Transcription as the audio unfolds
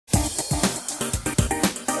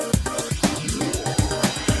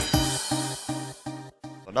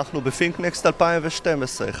אנחנו בפינקנקסט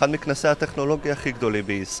 2012, אחד מכנסי הטכנולוגיה הכי גדולים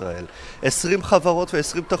בישראל. 20 חברות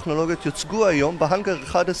ו20 טכנולוגיות יוצגו היום בהנגר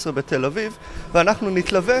 11 בתל אביב, ואנחנו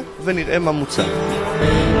נתלווה ונראה מה מוצג.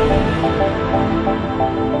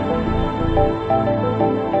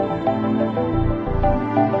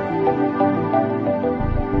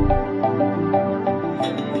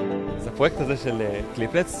 הפרויקט הזה של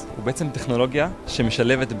קליפלטס הוא בעצם טכנולוגיה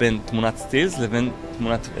שמשלבת בין תמונת סטילס לבין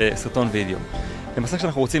תמונת סרטון וידאו. למעשה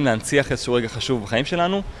כשאנחנו רוצים להנציח איזשהו רגע חשוב בחיים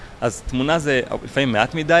שלנו, אז תמונה זה לפעמים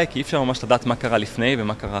מעט מדי, כי אי אפשר ממש לדעת מה קרה לפני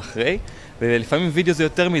ומה קרה אחרי, ולפעמים וידאו זה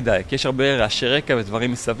יותר מדי, כי יש הרבה רעשי רקע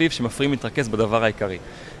ודברים מסביב שמפריעים להתרכז בדבר העיקרי.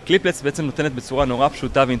 קליפלטס בעצם נותנת בצורה נורא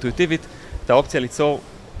פשוטה ואינטואיטיבית את האופציה ליצור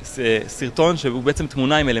סרטון שהוא בעצם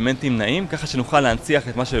תמונה עם אלמנטים נעים, ככה שנוכל להנציח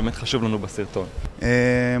את מה שבאמת חשוב לנו בסרטון.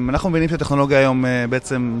 אנחנו מבינים שהטכנולוגיה היום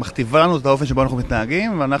בעצם מכתיבה לנו את האופן שבו אנחנו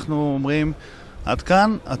מתנהגים, ואנחנו אומרים, עד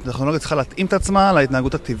כאן, הטכנולוגיה צריכה להתאים את עצמה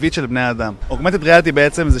להתנהגות הטבעית של בני האדם. Augmented Reality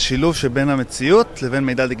בעצם זה שילוב שבין המציאות לבין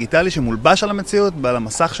מידע דיגיטלי שמולבש על המציאות, על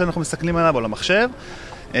המסך שאנחנו מסתכלים עליו או למחשב.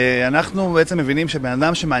 אנחנו בעצם מבינים שבן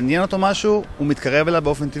אדם שמעניין אותו משהו, הוא מתקרב אליו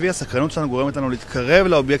באופן טבעי, הסקרנות שלנו גורמת לנו להתקרב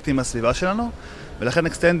לאובייקטים מהסביבה שלנו, ולכן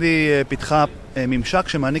אקסטנדי פיתחה ממשק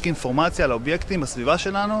שמעניק אינפורמציה על האובייקטים בסביבה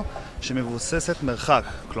שלנו שמבוססת מרחק.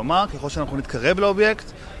 כלומר, ככל שאנחנו נתקרב לאובייקט,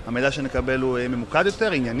 המידע שנקבל הוא ממוקד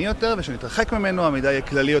יותר, ענייני יותר, ושנתרחק ממנו המידע יהיה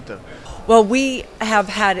כללי יותר. Well, we have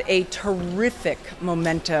had a terrific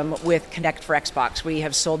momentum with Connect for Xbox. We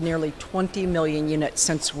have sold nearly 20 million units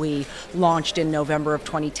since we launched in November of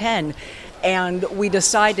 2010. And we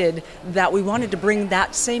decided that we wanted to bring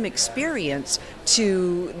that same experience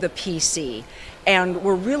to the PC. And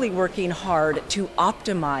we're really working hard to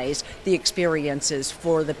optimize the experiences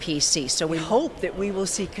for the PC. So we hope that we will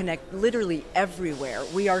see Connect literally everywhere.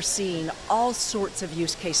 We are seeing all sorts of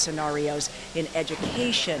use case scenarios in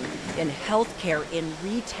education, in healthcare, in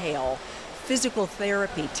retail, physical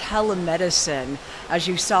therapy, telemedicine, as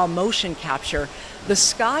you saw, motion capture. The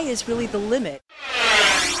sky is really the limit.